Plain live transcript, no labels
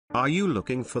Are you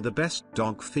looking for the best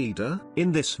dog feeder?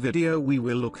 In this video we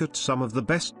will look at some of the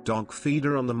best dog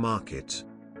feeder on the market.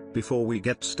 Before we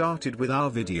get started with our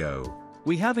video,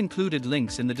 we have included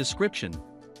links in the description.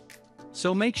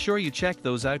 So make sure you check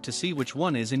those out to see which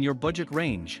one is in your budget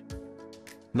range.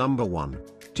 Number 1.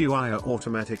 Tuya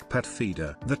Automatic Pet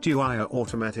Feeder. The Tuya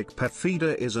Automatic Pet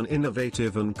Feeder is an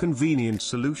innovative and convenient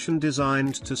solution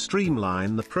designed to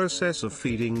streamline the process of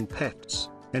feeding pets,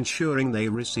 ensuring they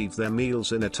receive their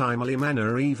meals in a timely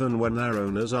manner even when their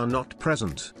owners are not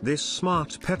present. This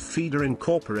smart pet feeder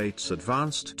incorporates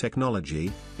advanced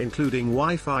technology, including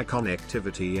Wi-Fi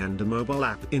connectivity and a mobile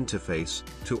app interface,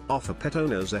 to offer pet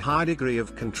owners a high degree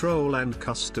of control and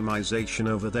customization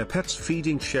over their pets'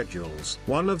 feeding schedules.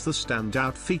 One of the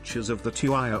standout features of the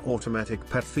Tuya Automatic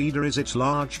Pet Feeder is its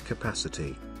large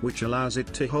capacity, which allows it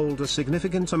to hold a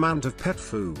significant amount of pet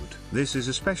food. This is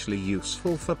especially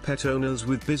useful for pet owners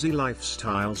with busy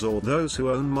lifestyles or those who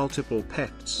own multiple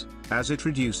pets, as it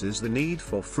reduces the need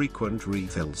for frequent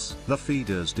refills. The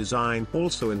feeder's design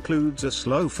also includes a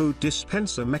slow food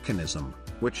dispenser mechanism,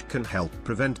 which can help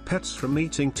prevent pets from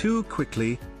eating too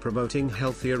quickly, promoting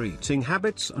healthier eating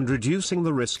habits and reducing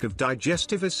the risk of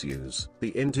digestive issues.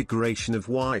 The integration of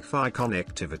Wi-Fi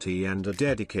connectivity and a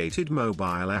dedicated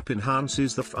mobile app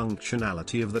enhances the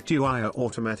functionality of the Tuya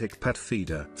Automatic Pet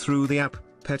Feeder. Through the app,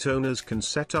 pet owners can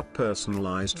set up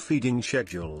personalized feeding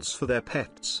schedules for their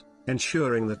pets,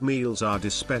 ensuring that meals are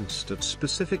dispensed at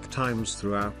specific times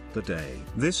throughout the day.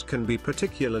 This can be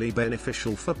particularly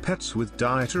beneficial for pets with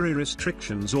dietary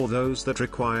restrictions or those that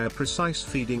require precise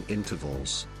feeding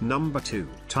intervals. Number 2.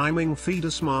 Timing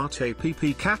Feeder Smart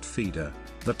App Cat Feeder.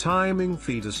 The Timing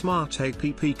Feeder Smart App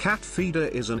Cat Feeder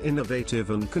is an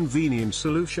innovative and convenient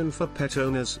solution for pet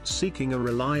owners seeking a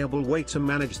reliable way to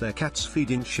manage their cat's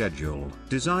feeding schedule.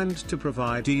 Designed to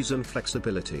provide ease and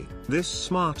flexibility, this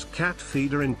smart cat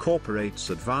feeder incorporates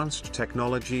advanced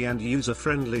technology and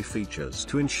user-friendly features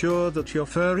to ensure that your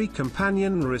furry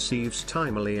companion receives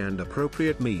timely and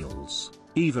appropriate meals,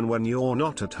 even when you're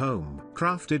not at home.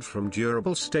 Crafted from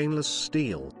durable stainless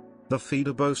steel, the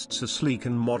feeder boasts a sleek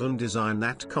and modern design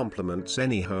that complements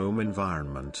any home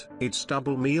environment. Its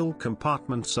double meal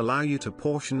compartments allow you to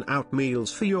portion out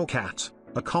meals for your cat,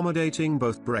 accommodating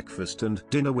both breakfast and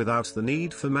dinner without the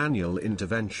need for manual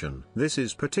intervention. This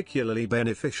is particularly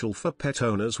beneficial for pet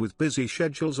owners with busy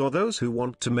schedules or those who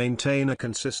want to maintain a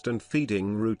consistent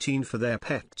feeding routine for their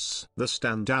pets. The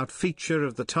standout feature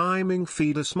of the Timing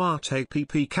Feeder Smart App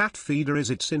Cat Feeder is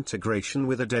its integration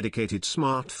with a dedicated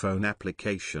smartphone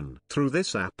application. Through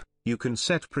this app, you can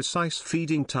set precise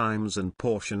feeding times and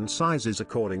portion sizes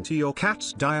according to your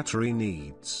cat's dietary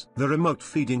needs. The remote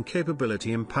feeding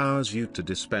capability empowers you to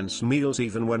dispense meals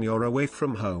even when you're away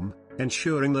from home,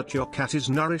 ensuring that your cat is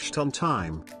nourished on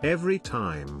time, every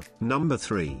time. Number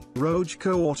 3.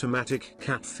 ROJECO Automatic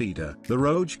Cat Feeder. The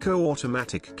ROJECO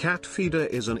Automatic Cat Feeder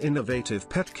is an innovative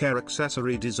pet care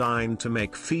accessory designed to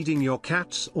make feeding your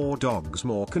cats or dogs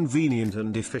more convenient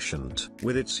and efficient.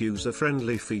 With its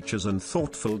user-friendly features and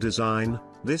thoughtful design,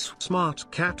 this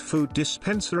smart cat food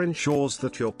dispenser ensures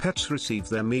that your pets receive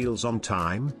their meals on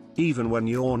time, even when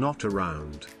you're not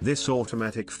around. This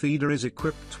automatic feeder is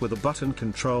equipped with a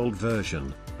button-controlled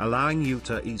version, allowing you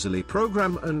to easily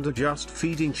program and adjust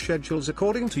feeding schedules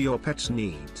according to your pet's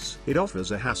needs. It offers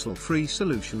a hassle-free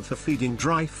solution for feeding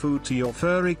dry food to your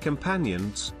furry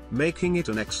companions, making it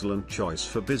an excellent choice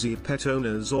for busy pet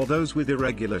owners or those with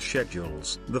irregular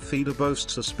schedules. The feeder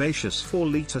boasts a spacious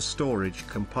 4-liter storage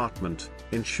compartment,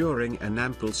 ensuring an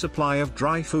ample supply of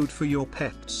dry food for your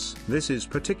pets. This is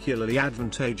particularly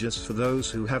advantageous for those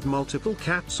who have multiple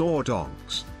cats or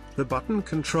dogs. The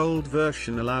button-controlled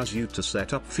version allows you to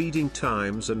set up feeding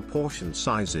times and portion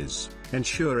sizes,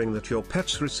 ensuring that your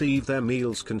pets receive their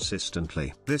meals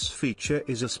consistently. This feature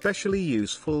is especially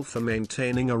useful for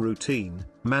maintaining a routine,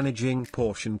 managing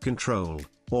portion control,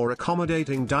 or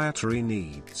accommodating dietary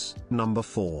needs. Number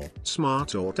 4.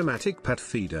 Smart Automatic Pet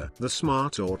Feeder. The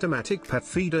Smart Automatic Pet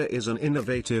Feeder is an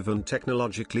innovative and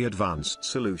technologically advanced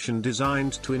solution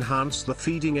designed to enhance the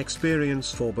feeding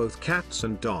experience for both cats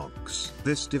and dogs.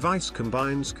 This device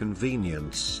combines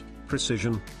convenience,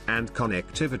 precision, and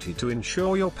connectivity to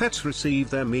ensure your pets receive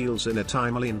their meals in a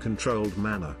timely and controlled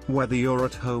manner. Whether you're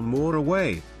at home or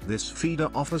away, this feeder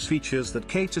offers features that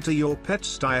cater to your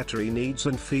pet's dietary needs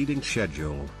and feeding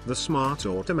schedule. The Smart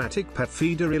Automatic Pet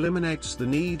Feeder eliminates the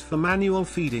need for manual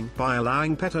feeding by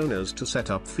allowing pet owners to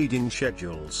set up feeding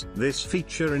schedules. This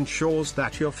feature ensures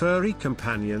that your furry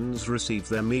companions receive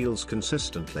their meals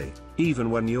consistently, even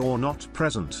when you're not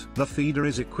present. The feeder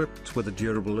is equipped with a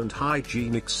durable and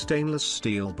hygienic stainless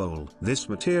steel bowl. This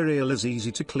material is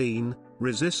easy to clean,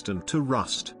 resistant to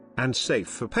rust, and safe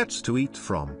for pets to eat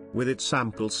from. With its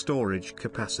ample storage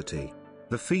capacity,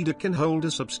 the feeder can hold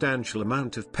a substantial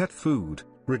amount of pet food,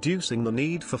 reducing the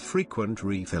need for frequent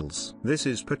refills. This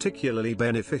is particularly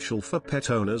beneficial for pet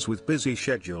owners with busy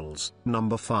schedules.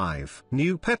 Number 5.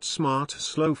 New Pet Smart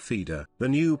Slow Feeder. The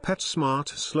new Pet Smart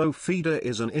Slow Feeder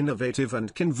is an innovative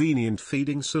and convenient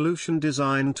feeding solution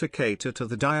designed to cater to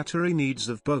the dietary needs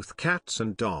of both cats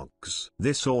and dogs.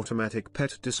 This automatic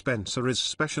pet dispenser is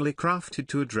specially crafted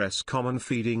to address common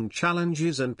feeding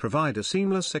challenges and provide a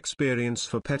seamless experience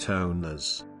for pet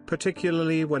owners,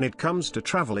 particularly when it comes to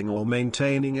traveling or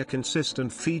maintaining a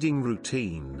consistent feeding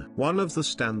routine. One of the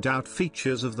standout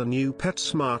features of the new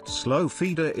PetSmart Slow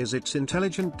Feeder is its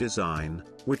intelligent design,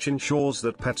 which ensures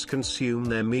that pets consume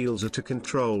their meals at a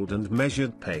controlled and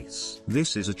measured pace.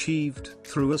 This is achieved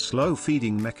through a slow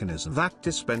feeding mechanism that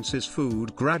dispenses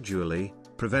food gradually,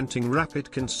 preventing rapid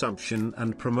consumption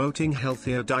and promoting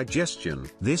healthier digestion.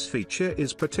 This feature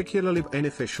is particularly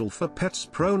beneficial for pets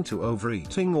prone to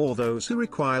overeating or those who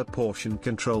require portion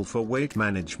control for weight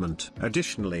management.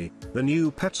 Additionally, the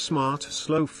new PetSmart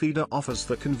Slow Feeder offers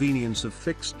the convenience of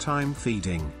fixed-time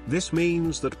feeding. This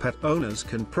means that pet owners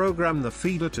can program the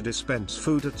feeder to dispense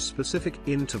food at specific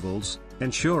intervals,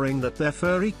 ensuring that their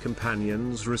furry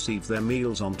companions receive their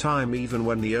meals on time even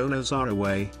when the owners are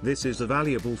away. This is a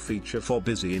valuable feature for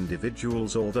busy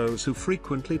individuals or those who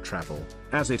frequently travel,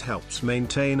 as it helps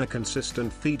maintain a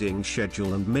consistent feeding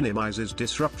schedule and minimizes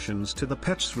disruptions to the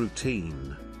pet's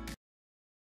routine.